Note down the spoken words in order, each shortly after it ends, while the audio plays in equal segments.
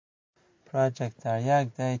Project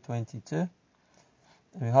Taryag, day 22.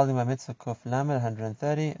 We're holding by mitzvah Kuf Lamed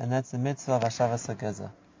 130, and that's the mitzvah of Hashavas HaGezer.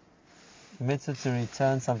 The mitzvah to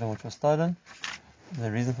return something which was stolen. The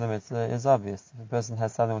reason for the mitzvah is obvious. If a person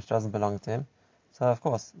has something which doesn't belong to him, so of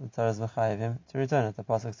course the Torah is mechayev him to return it. The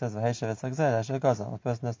pasuk says, "V'heshav etzagzel asher gazel." The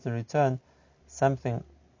person has to return something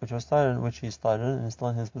which was stolen, which he's stolen, and is still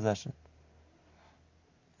in his possession.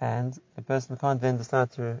 And a person can't then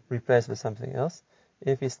decide to replace with something else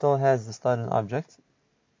if he still has the stolen object,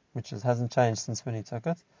 which hasn't changed since when he took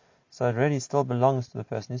it, so it really still belongs to the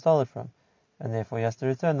person he stole it from, and therefore he has to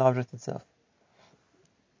return the object itself.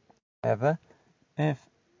 However, if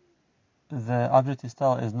the object he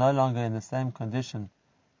stole is no longer in the same condition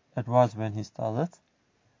it was when he stole it,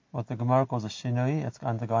 what the Gemara calls a shinui, it's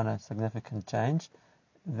undergone a significant change,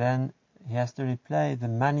 then he has to replay the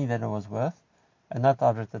money that it was worth, and not the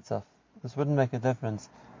object itself. This wouldn't make a difference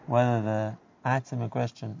whether the item in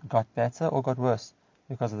question got better or got worse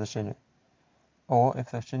because of the shinui, or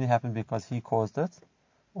if the shinui happened because he caused it,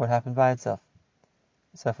 or it happened by itself.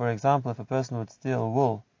 So, for example, if a person would steal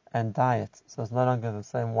wool and dye it, so it's no longer the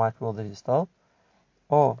same white wool that he stole,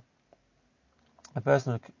 or a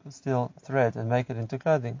person would steal thread and make it into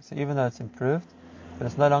clothing, so even though it's improved, but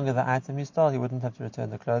it's no longer the item he stole, he wouldn't have to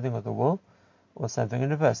return the clothing or the wool, or something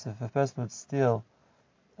in reverse. If a person would steal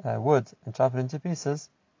wood and chop it into pieces,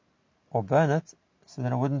 or burn it, so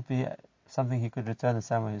then it wouldn't be something he could return the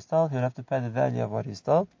same way he stole. He would have to pay the value of what he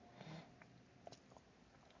stole.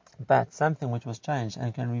 But something which was changed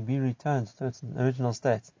and can be returned to its original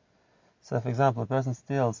state. So, for example, a person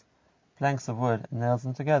steals planks of wood and nails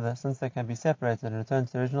them together. Since they can be separated and returned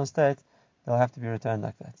to the original state, they'll have to be returned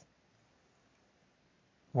like that.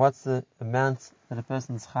 What's the amount that a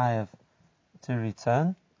person's chayav to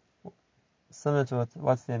return? Similar to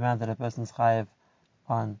what's the amount that a person's chayav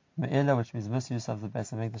on me'ila, which means misuse of the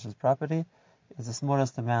Beis HaMikdash's property, is the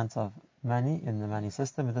smallest amount of money in the money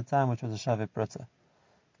system at the time, which was a shaveh pruta.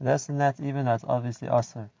 Less than that, even though it's obviously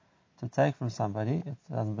asur to take from somebody, it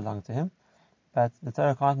doesn't belong to him, but the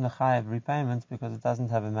Torah can't mechayev repayment because it doesn't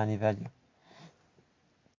have a money value.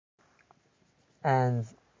 And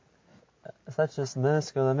such a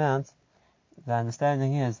minuscule amount, the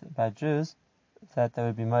understanding is by Jews that they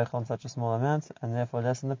would be moichel on such a small amount, and therefore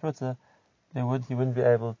less than the pruta, he wouldn't be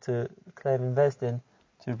able to claim and based in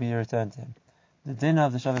to be returned to him. The dinner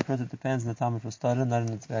of the shaveh pruta depends on the time it was stolen, not on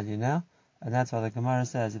its value now, and that's why the Gemara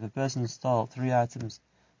says if a person stole 3 items,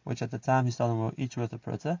 which at the time he stole them were each worth a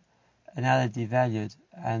pruta, and now they're devalued,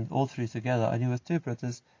 and all 3 together only worth 2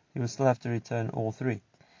 prutas, he would still have to return all 3.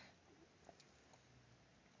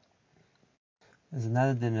 There's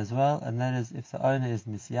another din as well, and that is if the owner is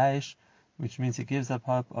misyayish, which means he gives up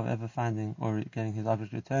hope of ever finding or getting his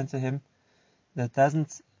object returned to him, that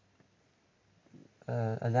doesn't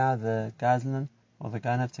allow the gazlan or the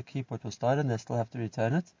ganav to keep what was stolen, they still have to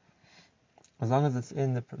return it, as long as it's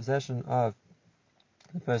in the possession of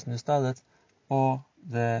the person who stole it, or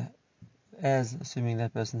the heirs, assuming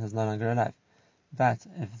that person is no longer alive. But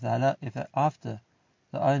if after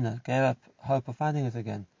the owner gave up hope of finding it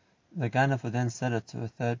again, the ganav would then sell it to a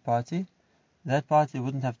third party, that party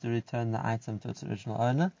wouldn't have to return the item to its original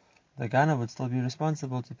owner. The ganav would still be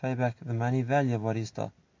responsible to pay back the money value of what he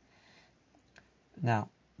stole. Now,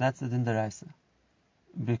 that's the din d'oraisa.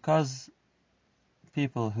 Because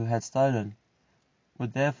people who had stolen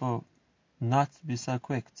would therefore not be so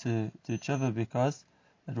quick to do tshuva because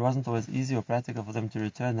it wasn't always easy or practical for them to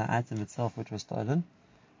return the item itself which was stolen.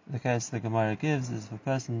 The case the Gemara gives is if a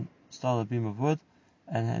person stole a beam of wood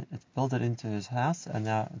and it built it into his house, and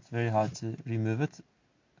now it's very hard to remove it.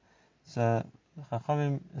 So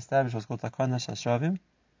Chachamim established what's called takana shashavim,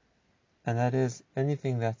 and that is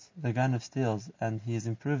anything that the ganav steals and he has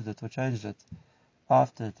improved it or changed it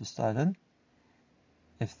after it was stolen.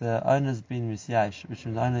 If the owner's been misyash, which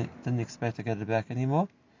means the owner didn't expect to get it back anymore,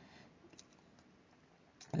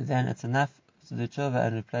 then it's enough to do tshuva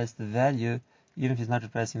and replace the value, even if he's not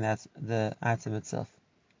replacing the item itself.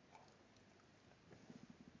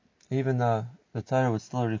 Even though the Torah would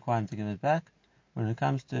still require him to give it back, when it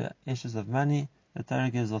comes to issues of money, the Torah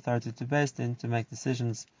gives authority to Beis Din to make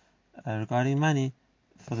decisions regarding money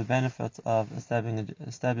for the benefit of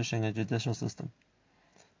establishing a judicial system.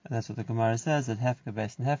 And that's what the Gemara says, that Hefker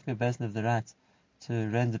Beis Din have the right to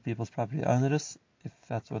render people's property onerous, if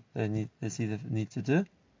that's what they see the need to do.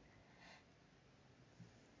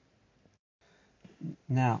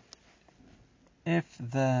 Now, if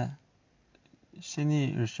the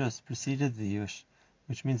Shini Rishus preceded the Yush,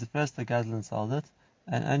 which means at first the Gazlan sold it,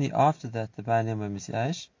 and only after that the Baalim were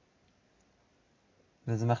Misyash,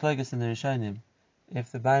 there's a machlokes in the Rishonim,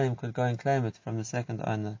 if the Baalim could go and claim it from the second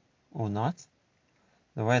owner or not.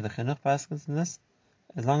 The way the chinuch paskins in this,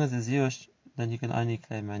 as long as it's Yush, then you can only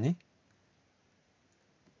claim money.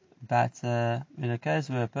 But in a case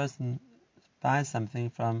where a person buys something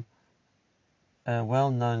from a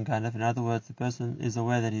well-known ganef, in other words, the person is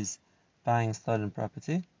aware that he's buying stolen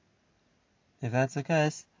property, if that's the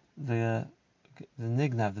case, the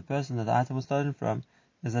nignav, the person that the item was stolen from,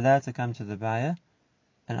 is allowed to come to the buyer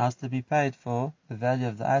and ask to be paid for the value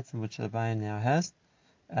of the item which the buyer now has,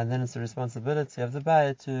 and then it's the responsibility of the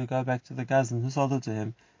buyer to go back to the gazan who sold it to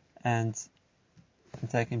him and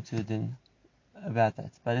take him to din about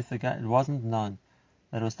that. But if it wasn't known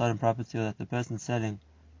that it was stolen property or that the person selling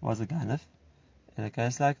was a ganef, in a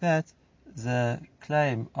case like that, the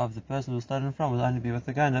claim of the person who was stolen from will only be with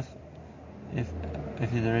the ganef if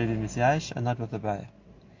he'd already been misyash and not with the buyer.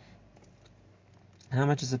 How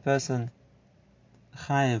much is a person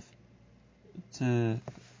chayiv to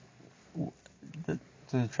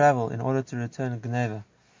travel in order to return gneva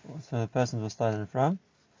to the person who was stolen from?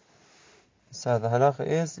 So the halacha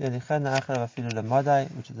is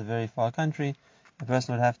which is a very far country. The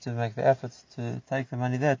person would have to make the effort to take the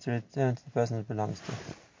money there to return to the person it belongs to.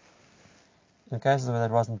 In cases where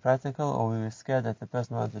that wasn't practical, or we were scared that the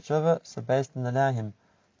person wanted tshuva, so Beis Din allow him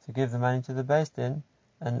to give the money to the Beis Din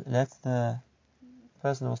and let the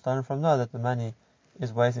person who was stolen from know that the money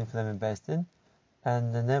is waiting for them in Beis Din,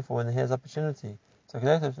 and then therefore when he has opportunity to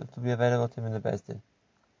collect it, it will be available to him in the Beis Din.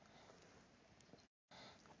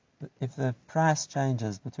 If the price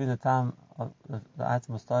changes between the time of the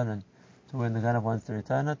item was stolen to when the ganav wants to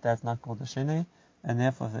return it, that's not called a shinui, and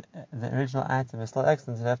therefore the original item is still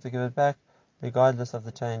excellent. You have to give it back regardless of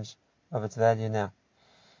the change of its value now.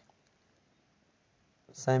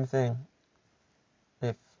 Same thing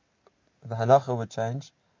if the halacha would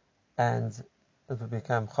change and it would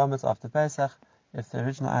become chometz after Pesach. If the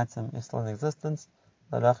original item is still in existence,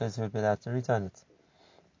 the halacha is you would be allowed to return it.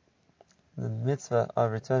 The mitzvah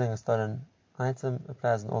of returning a stolen item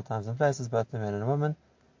applies in all times and places, both to man and woman.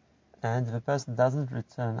 And if a person doesn't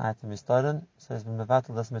return an item is stolen, so he's been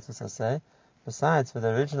mevatel this mitzvah say, besides for the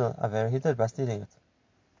original aver he did by stealing it.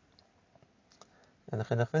 And the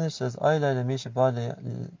chinuch finishes,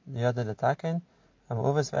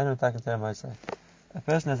 a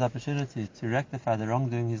person has opportunity to rectify the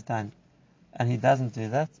wrongdoing he's done, and he doesn't do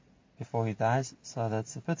that before he dies, so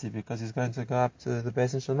that's a pity, because he's going to go up to the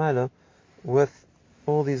Beis Din Shel Ma'ala with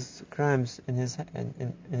all these crimes in his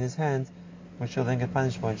hand, which he'll then get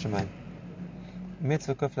punished for in Shemayim.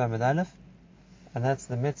 Mitzvah Kuf Lamed Aleph, and that's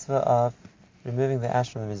the mitzvah of removing the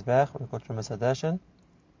ash from the mizbech, we call it Trumas Hadashin.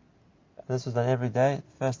 This was done every day,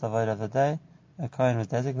 the first avodah of the day. A kohen was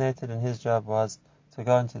designated, and his job was to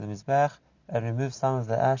go into the mizbech and remove some of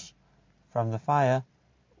the ash from the fire,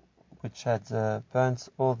 which had burnt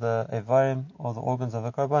all the evarim, all the organs of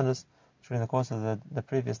the korbanos, during the course of the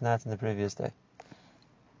previous night and the previous day.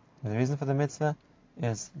 And the reason for the mitzvah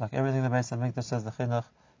is, like everything the Beis HaMikdash says, the chinuch,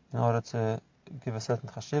 in order to give a certain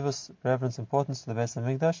chashivus, reverence, importance to the Beis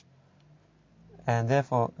HaMikdash, and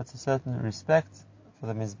therefore it's a certain respect for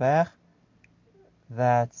the mizbeach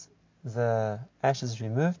that the ash is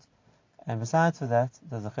removed. And besides for that,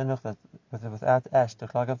 there's a chinuch that without ash to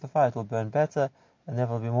clog up the fire, it will burn better, and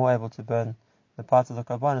therefore will be more able to burn the parts of the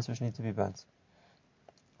korbanos which need to be burnt.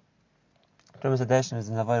 Trumas Hadashin is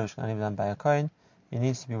an avodah which can only be done by a kohen. He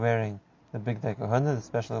needs to be wearing the big day kohuna, the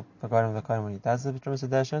special pagadim of the kohen when he does the Trumas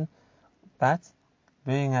Hadashin. But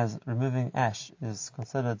being as removing ash is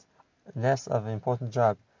considered less of an important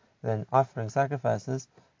job than offering sacrifices,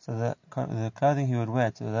 so the clothing he would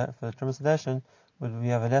wear for the Trumas Hadashin would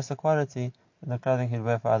be of a lesser quality than the clothing he'd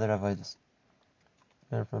wear for other avodas.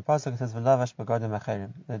 And from the pasuk it says v'lavash b'gadim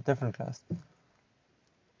acherim, they're different clothes.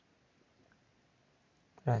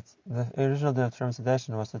 Right. The original din of Trumas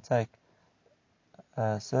Hadashin was to take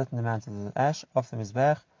a certain amount of the ash off the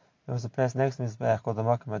mizbech. There was a place next to the mizbech called the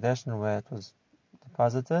Makom Hadashin where it was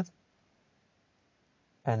deposited.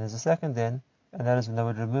 And there's a second din, and that is when they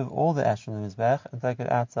would remove all the ash from the mizbech and take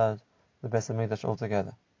it outside the Beis HaMikdash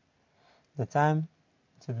altogether. The time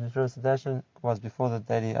to do Trumas Hadashin was before the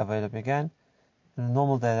daily avodah began. In a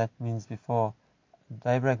normal day, that means before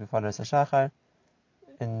daybreak, before Rosh Hashachar.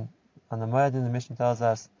 On the Moedim, the Mishnah tells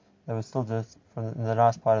us they would still do it in the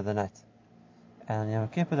last part of the night. And on Yom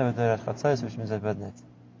Kippur, they would do it at Chatzos, which means at midnight.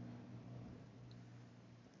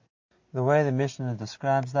 The way the Mishnah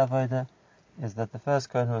describes the avodah is that the first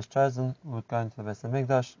kohen who was chosen would go into the Beis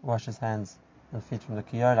HaMikdash, wash his hands and feet from the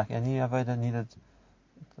kiyar, like any avodah needed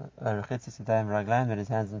a rechitzis yadayim raglayim, that his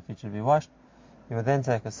hands and feet should be washed. He would then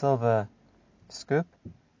take a silver scoop,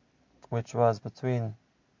 which was between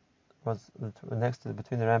the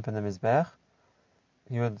ramp and the mizbech.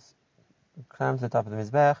 He would climb to the top of the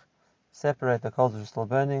Mizbech, separate the coals which are still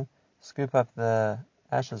burning, scoop up the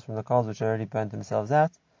ashes from the coals which already burnt themselves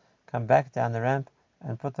out, come back down the ramp,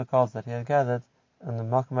 and put the coals that he had gathered on the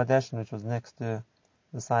Makom Hadeshin, which was next to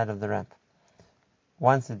the side of the ramp.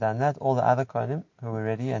 Once he'd done that, all the other Kohanim who were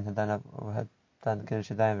ready and had done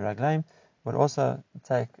Kiddush Yadayim V'Raglayim would also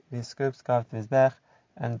take these scoops, go up to Mizbech,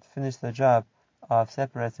 and finish the job of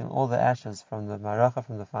separating all the ashes from the Maracha,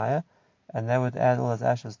 from the fire, and they would add all those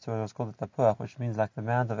ashes to what was called the Tapuach, which means like the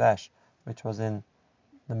mound of ash, which was in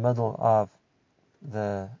the middle of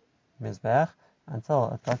the Mizbech, until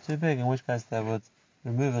it got too big, in which case they would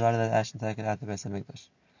remove a lot of that ash and take it out of the Beis HaMikdash.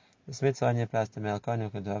 This mitzvah only applies to male kohen who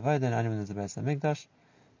can do avodah, and only when there's a Beis HaMikdash.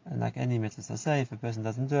 And like any mitzvah saseh, if a person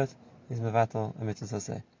doesn't do it, he's mevatel a mitzvah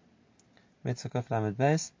saseh. Mitzvah kuf lamed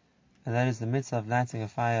beis, and that is the mitzvah of lighting a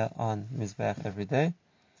fire on Mizbech every day.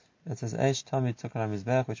 It says eish tamid tukar on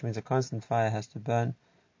Mizbech, which means a constant fire has to burn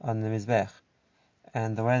on the Mizbech.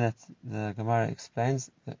 And the way that the Gemara explains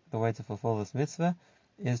the way to fulfill this mitzvah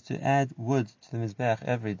is to add wood to the Mizbech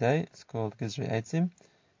every day. It's called Gizri Eitzim,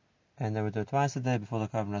 and they would do it twice a day before the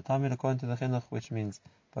Korban HaTamid, according to the Chinuch, which means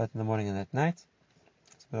both in the morning and at night.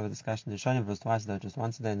 It's a bit of a discussion in Rishonim, if it was twice a day or just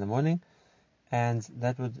once a day in the morning, and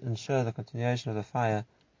that would ensure the continuation of the fire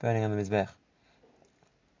burning on the Mizbech.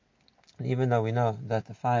 And even though we know that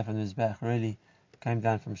the fire from the Mizbech really came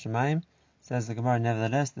down from Shemayim, says the Gemara,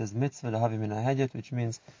 nevertheless, there's mitzvah lahavi min hadyot, which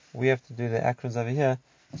means we have to do the akrons over here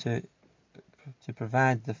to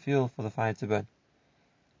provide the fuel for the fire to burn.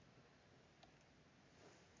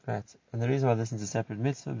 Right, and the reason why this is a separate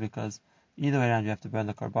mitzvah, because either way around you have to burn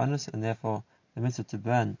the korbanos, and therefore the mitzvah to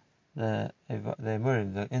burn the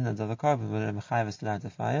emurim, the innards of the korban, will mechayev to light the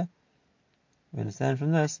fire. We understand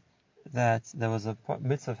from this that there was a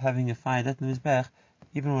mitzvah of having a fire lit in the Mizbech,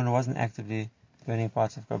 even when it wasn't actively burning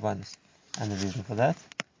parts of korbanos. And the reason for that,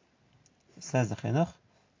 says the Chinuch,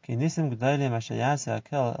 Ki nisim g'dolim asher yaseh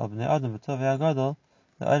hakel el bnei adam v'tov v'agadol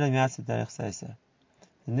le'olam yatzeh derech seiser.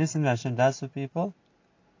 The nisim that Hashem does for people,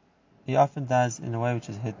 He often does in a way which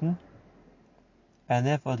is hidden, and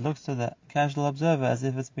therefore it looks to the casual observer as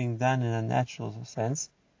if it's being done in a natural sense,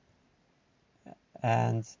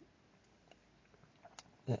 and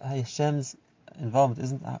Hashem's involvement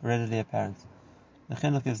isn't readily apparent. The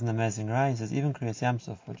Chinuch gives an amazing raya. He says even Kriyas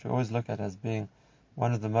Yamsuf, which we always look at as being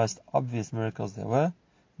one of the most obvious miracles there were,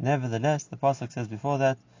 nevertheless the pasuk says before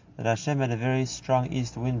that Hashem had a very strong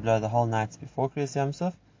east wind blow the whole night before Kriyas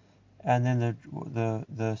Yamsuf, and then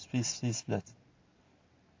the sea split.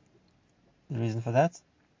 The reason for that?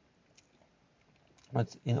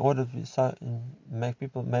 But in order to make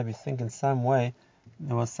people maybe think in some way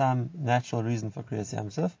there was some natural reason for Kriyas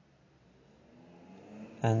Yamsuf.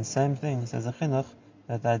 And same thing, says the Chinuch,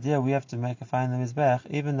 that the idea we have to make a fire in the Mizbech,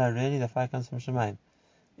 even though really the fire comes from Shemayim,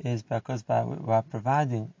 is because by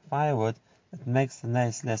providing firewood, it makes the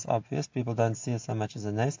nace less obvious. People don't see it so much as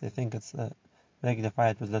a nace, they think it's a regular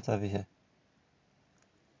fire that was lit over here.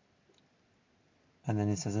 And then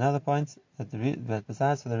he says another point, that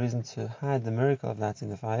besides for the reason to hide the miracle of lighting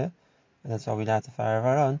the fire, and that's why we light a fire of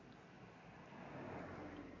our own,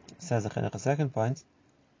 says the Chinuch a second point,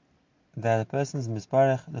 that a person is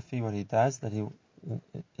misbarech lefi what he does, that he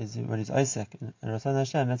is what he's Isaac, and Ratzon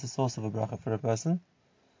Hashem, that's a source of a bracha for a person,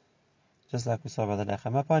 just like we saw by the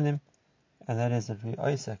Lechem upon him, and that is that we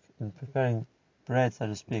Isaac in preparing bread, so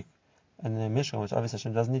to speak, and the Mishkan, which obviously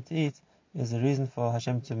Hashem doesn't need to eat, is the reason for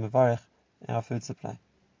Hashem to mevarech our food supply.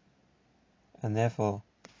 And therefore,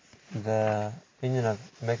 the opinion of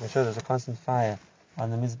making sure there's a constant fire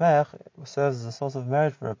on the Mizbech serves as a source of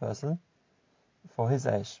merit for a person, for his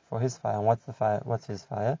eish, for his fire. And what's the fire? What's his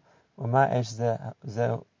fire? Uma eish zeh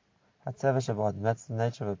hatzeva shabbat. That's the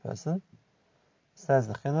nature of a person. Says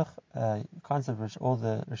the Chinuch, a concept which all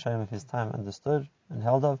the Rishonim of his time understood and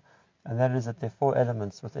held of, and that is that there are four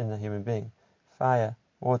elements within a human being: fire,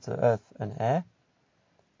 water, earth, and air.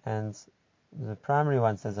 And the primary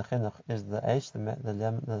one, says the Chinuch, is the eish,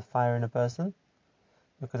 the fire in a person,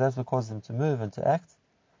 because that's what causes him to move and to act.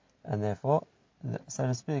 And therefore, so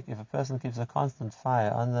to speak, if a person keeps a constant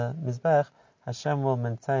fire on the Mizbech, Hashem will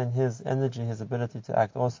maintain his energy, his ability to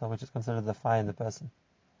act also, which is considered the fire in the person.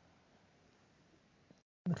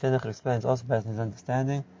 The Chinuch explains also based on his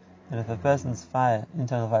understanding that if a person's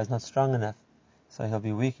internal fire is not strong enough, so he'll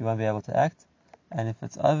be weak, he won't be able to act, and if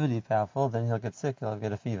it's overly powerful, then he'll get sick, he'll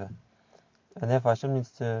get a fever. And therefore Hashem needs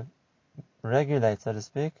to regulate, so to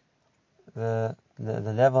speak, the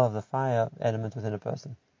level of the fire element within a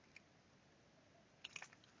person.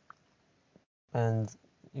 And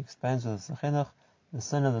he explains with the Chinuch the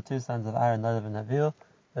sin of the two sons of Aaron, Nadav and Avihu,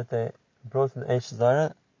 that they brought an Eish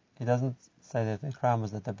Zara. He doesn't say that their crime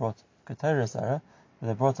was that they brought Keturah Sarah, but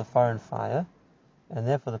they brought a foreign fire, and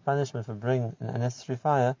therefore the punishment for bringing an unnecessary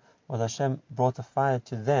fire was Hashem brought a fire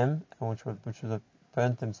to them, which would have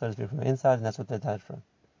burnt them, so to speak, from the inside, and that's what they died from.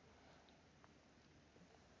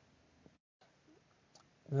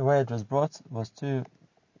 The way it was brought was 2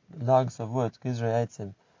 logs of wood, Gizrei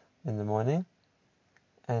Eitzim, in the morning,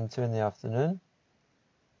 and 2 in the afternoon.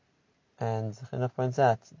 And Chinuch points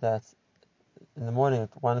out that in the morning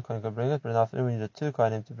one kohen could bring it, but in the afternoon we needed 2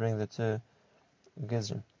 kohanim to bring the 2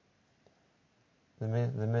 Gizrim. The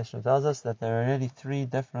Mishnah tells us that there are already 3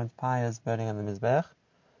 different pyres burning on the Mizbech.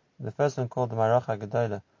 The first one, called the Maracha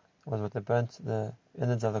Gedola, was what they burnt the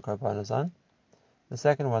innards of the Korbanos on. The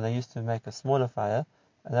second one, they used to make a smaller fire,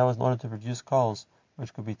 and that was in order to produce coals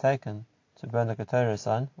which could be taken to burn the Keteris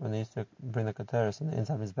on. When they used to bring the Keteris on the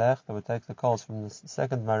inside Mizbech, they would take the coals from the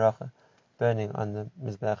second Maracha burning on the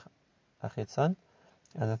Mizbech Achitzon.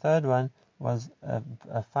 And the third one was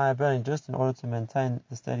a fire burning just in order to maintain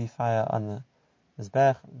the steady fire on the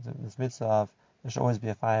Mizbech, this mitzvah of there should always be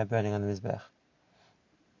a fire burning on the Mizbech.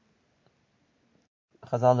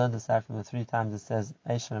 Chazal learned this out from the 3 times it says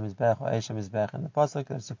Eish Mizbech or Eish Mizbech in the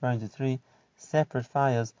pasuk. It's referring to 3 separate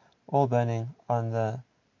fires, all burning on the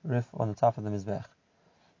roof on the top of the Mizbech.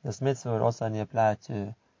 This mitzvah would also only apply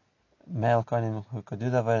to male kohanim who could do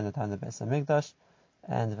the avodah in the time of the Beis Hamikdash,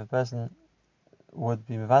 and if a person would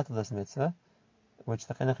be mevatel this mitzvah, which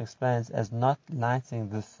the Chinuch explains as not lighting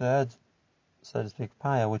the third, so to speak,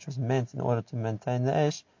 pyre, which was meant in order to maintain the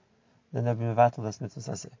Eish, then they'll be mevatel this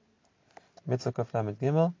mitzvah saseh. Mitzvah Kuf Lamed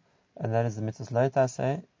Gimel, and that is the mitzvah Lo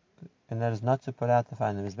Taseh, and that is not to put out the fire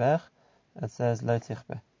in the Mizbech. It says Lo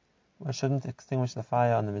Tichbe. One shouldn't extinguish the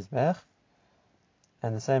fire on the Mizbech,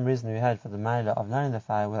 and the same reason we had for the Maila of lighting the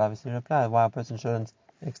fire would obviously apply why a person shouldn't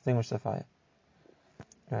extinguish the fire.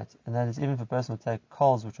 Right, and that is even if a person would take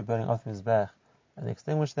coals which were burning off the Mizbech and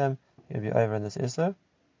extinguish them, he would be over in this Isur.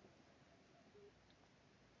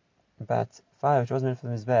 But fire which wasn't meant for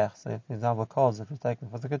the Mizbech, so if, for example, coals that were taken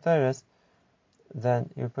for the Keteris, then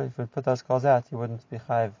if he would put those coals out, he wouldn't be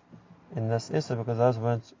chayiv in this Isur because those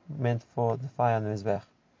weren't meant for the fire on the Mizbech.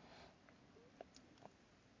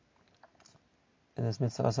 And this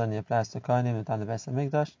mitzvah also only applies to kohanim in the time of the Beis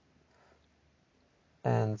Hamikdash.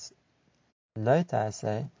 And Lo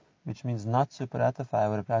Ta'aseh, which means not to put out the fire,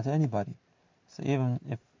 would apply to anybody. So even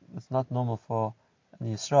if it's not normal for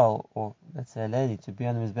an Yisrael, or let's say a lady, to be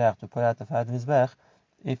on the Mizbech, to put out the fire on the Mizbech,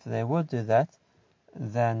 if they would do that,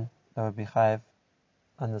 then they would be chayiv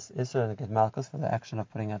on this Isra and get malchus for the action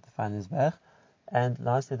of putting out the fire on the Mizbech. And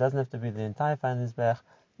lastly, it doesn't have to be the entire fire on the Mizbech.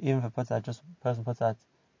 Even if a person puts out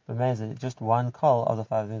b'mezid, just one kol of the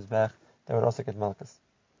fire on the Mizbech, they would also get malchus.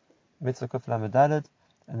 Mitzvah Kuf Lamed Daled,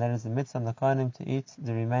 and that is the mitzvah on the kohanim to eat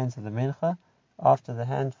the remains of the mincha after the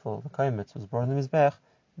handful, the kohemetz, was brought in the Mizbech.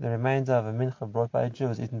 The remainder of a mincha brought by a Jew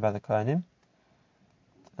was eaten by the kohanim.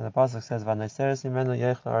 And the pasuk says, "V'anoseres imenu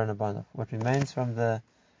yechla Aaron u'banav." What remains from the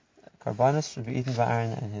karbanos should be eaten by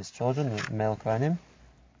Aaron and his children, the male kohanim.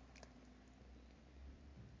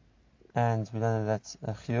 And we learn that that's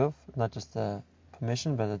a chiyuv, not just a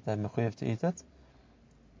permission, but that they're mechuyev to eat it.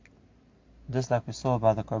 Just like we saw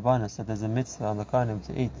by the karbanos, that there's a mitzvah on the kohanim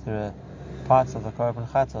to eat the parts of the korban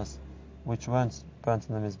chatos which weren't burnt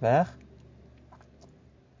in the mizbech,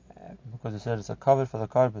 because we said it's a cover for the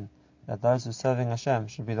korban, that those who are serving Hashem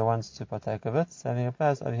should be the ones to partake of it. Same thing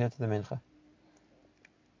applies over here to the mincha.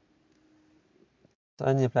 It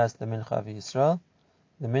only applies to the mincha of Yisrael.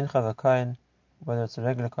 The mincha of a kohen, whether it's a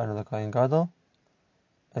regular kohen or the kohen gadol,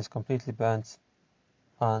 is completely burnt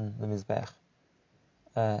on the mizbech.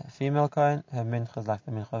 A female kohen, her mincha is like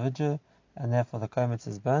the mincha of a Jew, and therefore the kohemetz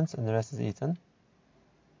is burnt and the rest is eaten.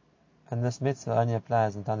 And this mitzvah only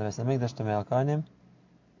applies in the time of the Beis Hamikdash to male kohanim,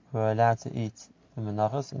 who are allowed to eat the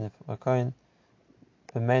menachos. And if a kohen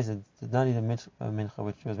b'mezid did not eat a mincha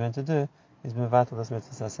which he was meant to do, he's mevatel this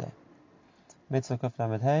mitzvah saseh. Mitzvah Kuf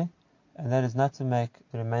Lamed Hey, and that is not to make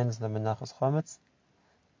the remains of the menachos chometz.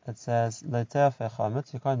 It says lo te'afeh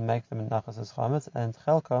chometz, you can't make the menachos as chometz, and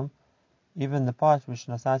chelkom, even the part which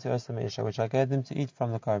nasati osam isha, which I gave them to eat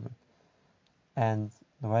from the korban. And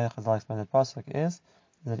the way the Chazal explained the pasuk is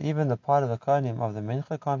that even the part of the kohanim of the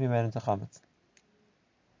mincha can't be made into chometz.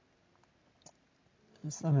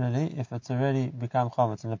 Similarly, if it's already become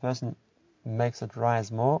chometz and the person makes it rise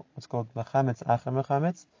more, what's called mechametz acher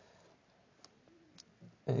mechametz,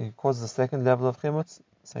 it causes a second level of chimutz,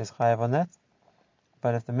 so he's chayav on that.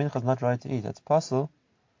 But if the mincha is not ready to eat, it's possible,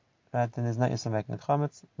 right? Then there's no issa making it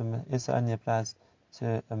chometz. The issa only applies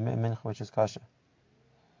to a mincha which is kosher.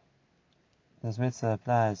 This mitzvah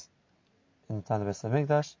applies in the time of the Beis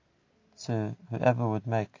Hamikdash to whoever would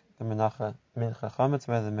make Mashka Mincha Chametz,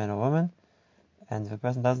 whether man or woman, and if a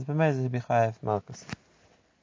person doesn't pay Mezid, he'll be Chayav Malkus.